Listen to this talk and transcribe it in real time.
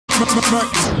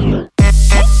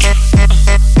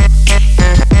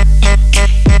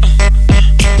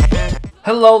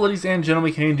Hello ladies and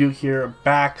gentlemen, Canadian Duke here,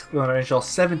 back with an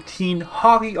NHL17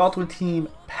 Hockey Ultimate Team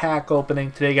pack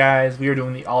opening. Today guys, we are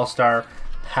doing the All-Star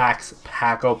Packs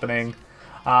pack opening.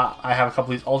 I have a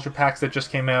couple of these Ultra Packs that just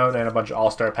came out and a bunch of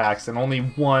All-Star Packs and only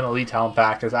one Elite Talent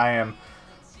Pack because I am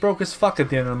broke as fuck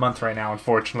at the end of the month right now,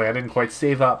 unfortunately. I didn't quite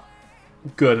save up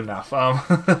good enough.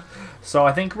 So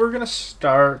I think we're going to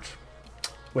start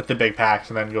with the big packs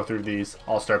and then go through these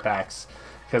All-Star Packs.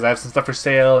 Because I have some stuff for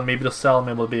sale, and maybe they'll sell, and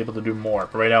maybe we'll be able to do more.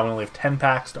 But right now, we only have 10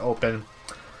 packs to open.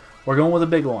 We're going with a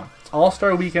big one. It's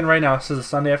All-Star Weekend right now. This is a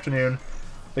Sunday afternoon.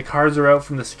 The cards are out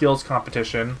from the skills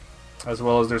competition, as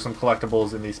well as there's some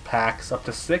collectibles in these packs. Up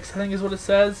to 6, I think is what it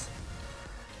says.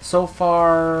 So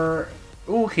far...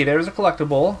 Ooh, okay, there's a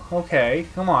collectible. Okay,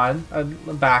 come on. A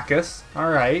Bacchus.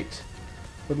 Alright.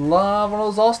 Would love one of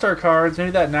those All-Star cards.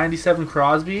 Maybe that 97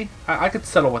 Crosby. I could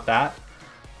settle with that.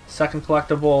 Second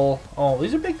collectible. Oh,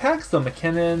 these are big packs though.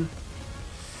 McKinnon.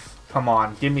 Come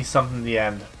on, give me something in the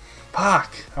end.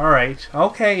 Fuck. Alright.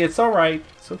 Okay, it's alright.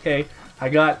 It's okay. I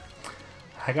got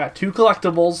 2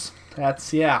 collectibles.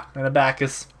 That's, yeah, and a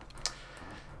Bacchus.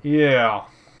 Yeah.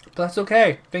 But that's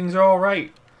okay. Things are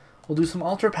alright. We'll do some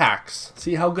Ultra Packs.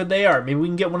 See how good they are. Maybe we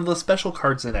can get one of the special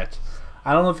cards in it.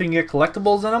 I don't know if we can get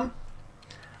collectibles in them,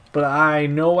 but I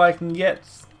know I can get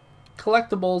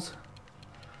collectibles.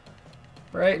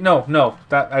 Right? No,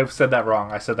 that I said that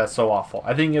wrong. I said that's so awful.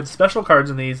 I think you get special cards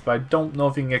in these, but I don't know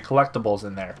if you can get collectibles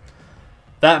in there.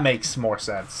 That makes more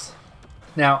sense.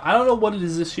 Now, I don't know what it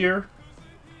is this year,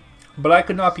 but I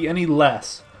could not be any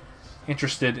less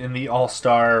interested in the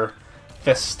All-Star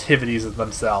festivities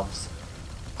themselves.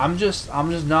 I'm just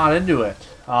not into it.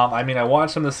 I mean, I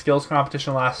watched some of the skills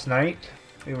competition last night.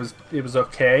 It was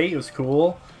okay. It was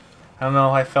cool. I don't know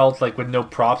how I felt like with no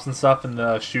props and stuff in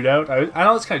the shootout. I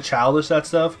know it's kind of childish, that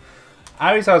stuff. I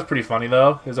always thought it was pretty funny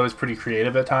though. It was always pretty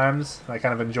creative at times. I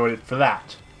kind of enjoyed it for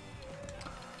that.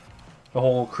 The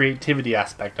whole creativity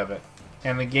aspect of it.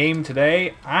 And the game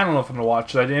today, I don't know if I'm going to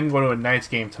watch it. I didn't go to a night's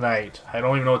game tonight. I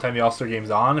don't even know what time the All-Star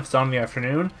game's on. If it's on in the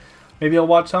afternoon, maybe I'll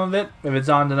watch some of it. If it's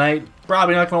on tonight,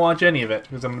 probably not going to watch any of it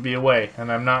because I'm going to be away.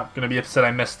 And I'm not going to be upset I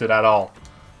missed it at all.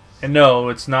 And no,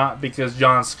 it's not because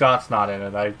John Scott's not in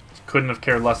it. I couldn't have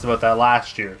cared less about that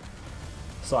last year.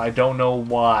 So I don't know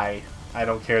why I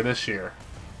don't care this year.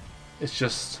 It's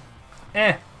just,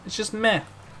 it's just meh.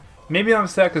 Maybe I'm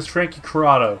upset because Frankie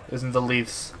Corrado isn't the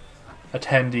Leafs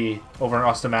attendee over in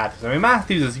Austin Matthews. I mean,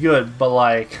 Matthews is good, but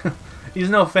like, he's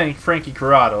no Frankie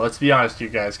Corrado. Let's be honest, you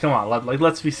guys. Come on,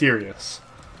 let's be serious.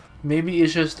 Maybe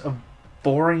it's just a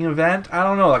boring event. I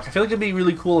don't know. Like, I feel like it'd be a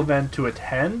really cool event to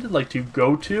attend, like to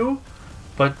go to.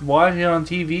 But watching it on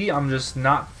TV, I'm just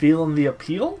not feeling the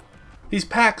appeal. These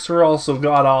packs are also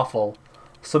god-awful.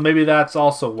 So maybe that's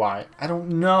also why. I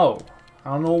don't know.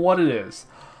 I don't know what it is.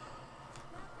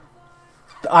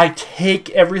 I take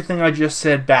everything I just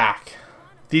said back.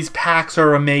 These packs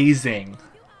are amazing.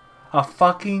 A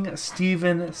fucking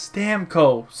Steven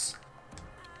Stamkos.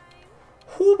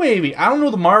 Who baby? I don't know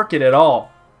the market at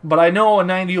all. But I know a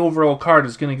 90 overall card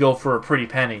is going to go for a pretty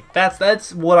penny.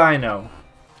 That's what I know.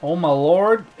 Oh my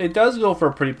lord, it does go for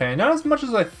a pretty penny. Not as much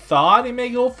as I thought it may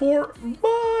go for,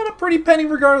 but a pretty penny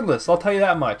regardless. I'll tell you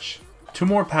that much. 2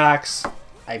 more packs.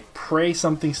 I pray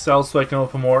something sells so I can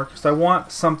open more, because I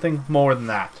want something more than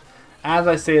that. As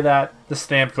I say that, the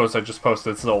Stamkos I just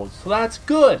posted sold. So that's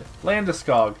good.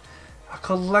 Landeskog. A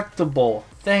collectible.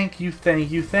 Thank you,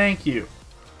 thank you, thank you.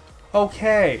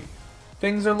 Okay.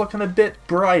 Things are looking a bit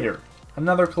brighter.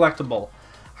 Another collectible.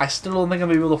 I still don't think I'm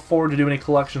going to be able to afford to do any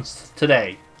collections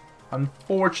today.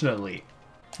 Unfortunately.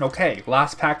 Okay,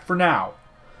 last pack for now.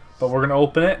 But we're going to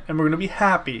open it and we're going to be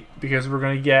happy because we're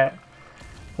going to get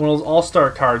one of those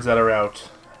All-Star cards that are out.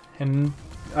 And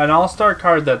an All-Star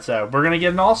card that's out. We're going to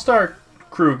get an All-Star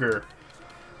Kruger.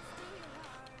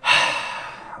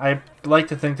 I like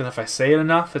to think that if I say it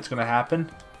enough, it's going to happen.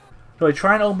 Do I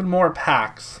try and open more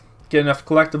packs? Get enough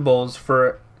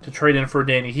collectibles to trade in for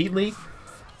Danny Heatley?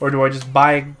 Or do I just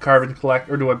buy a carbon collect?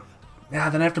 Or do I... Yeah,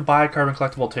 then I have to buy a carbon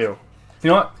collectible too. You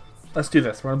know what? Let's do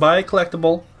this. We're going to buy a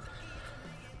collectible.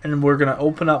 And we're going to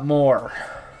open up more.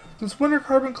 Since when are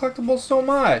carbon collectibles so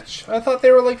much? I thought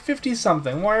they were like 50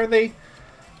 something. Why are they...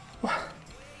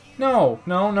 No.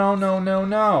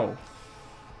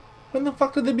 When the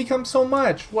fuck did they become so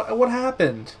much? What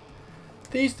happened?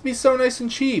 They used to be so nice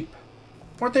and cheap.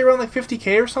 Weren't they around like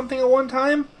 50k or something at one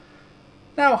time?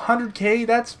 Now 100k,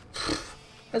 that's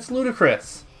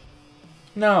ludicrous.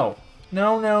 No.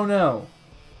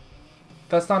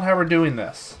 That's not how we're doing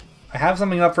this. I have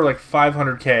something up for like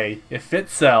 500k. If it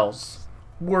sells,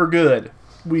 we're good.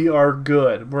 We are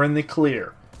good. We're in the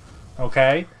clear.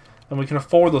 Okay? And we can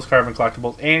afford those carbon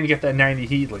collectibles and get that 90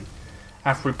 Heatley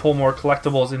after we pull more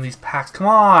collectibles in these packs. Come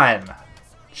on!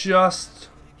 Just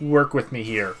work with me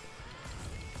here.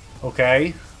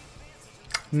 Okay?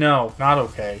 No, not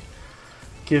okay.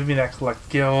 Give me that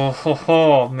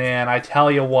oh, man, I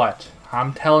tell you what.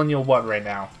 I'm telling you what right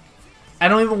now. I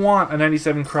don't even want a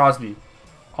 97 Crosby.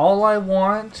 All I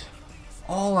want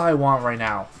right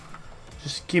now,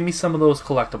 just give me some of those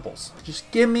collectibles. Just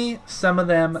give me some of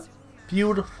them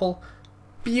beautiful,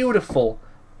 beautiful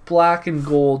black and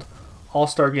gold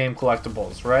All-Star Game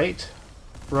collectibles, right?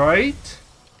 Right?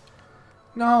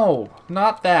 No,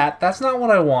 not that. That's not what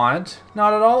I want.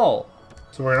 Not at all.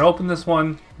 So we're going to open this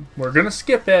one. We're going to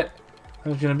skip it.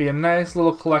 There's going to be a nice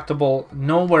little collectible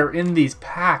nowhere in these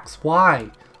packs.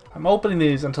 Why? I'm opening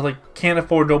these until I can't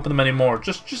afford to open them anymore.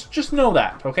 Just know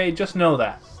that, okay? Just know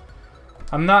that.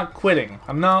 I'm not quitting.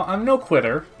 I'm no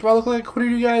quitter. Do I look like a quitter,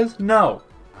 you guys? No.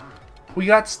 We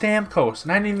got Stamkos,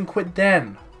 and I didn't even quit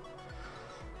then.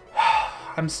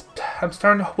 I'm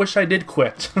starting to wish I did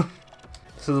quit.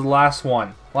 This is the last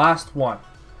one. Last one.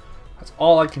 That's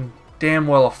all I can damn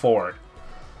well afford.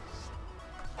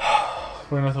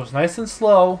 We're going to go nice and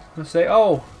slow and say,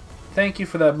 oh, thank you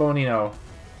for that Bonino.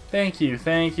 Thank you,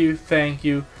 thank you, thank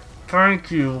you, thank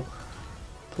you.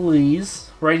 Please.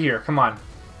 Right here, come on.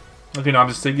 Okay, no, I'm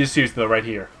just seriously though, right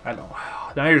here. I know.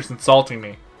 Now you're just insulting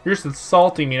me. You're just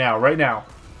insulting me now, right now.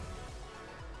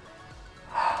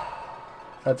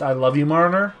 That's I love you,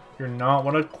 Marner. You're not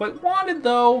what I quite wanted,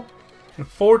 though.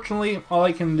 Unfortunately, all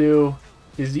I can do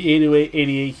is the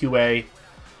 88 QA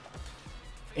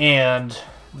and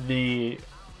the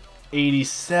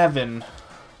 87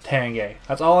 Tanguay.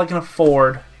 That's all I can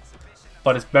afford,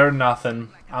 but it's better than nothing.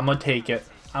 I'm going to take it.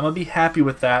 I'm going to be happy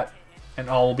with that, and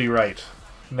all will be right.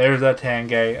 And there's that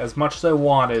Tanguay. As much as I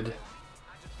wanted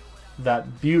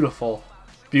that beautiful,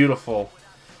 beautiful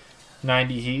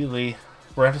 90 Heatley,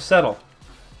 we're going to have to settle.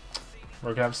 We're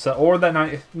going to have to settle. Or that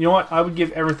 90, you know what? I would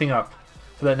give everything up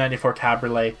for that 94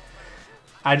 Cabriolet.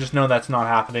 I just know that's not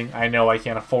happening. I know I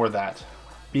can't afford that.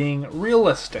 Being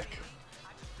realistic.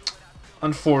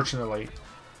 Unfortunately.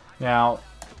 Now,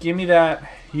 give me that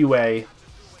UA.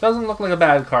 Doesn't look like a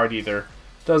bad card either.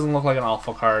 Doesn't look like an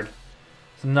awful card.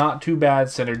 It's not too bad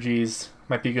synergies.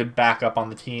 Might be a good backup on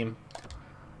the team.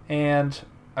 And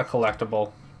a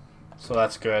collectible. So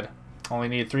that's good. Only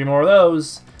need 3 more of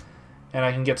those. And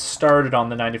I can get started on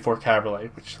the 94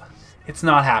 Cabriolet. Which, it's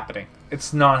not happening.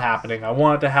 It's not happening. I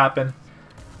want it to happen.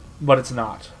 But it's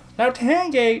not. Now,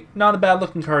 Tanguay, not a bad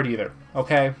looking card either.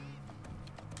 Okay?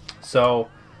 So,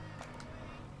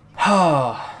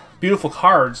 beautiful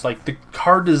cards. Like, the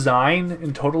card design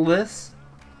in total this,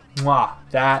 mwah,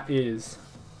 that is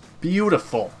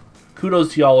beautiful.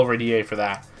 Kudos to y'all over at EA for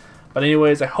that. But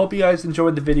anyways, I hope you guys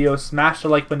enjoyed the video. Smash the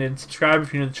like button and subscribe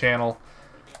if you're new to the channel.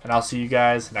 And I'll see you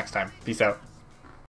guys next time. Peace out.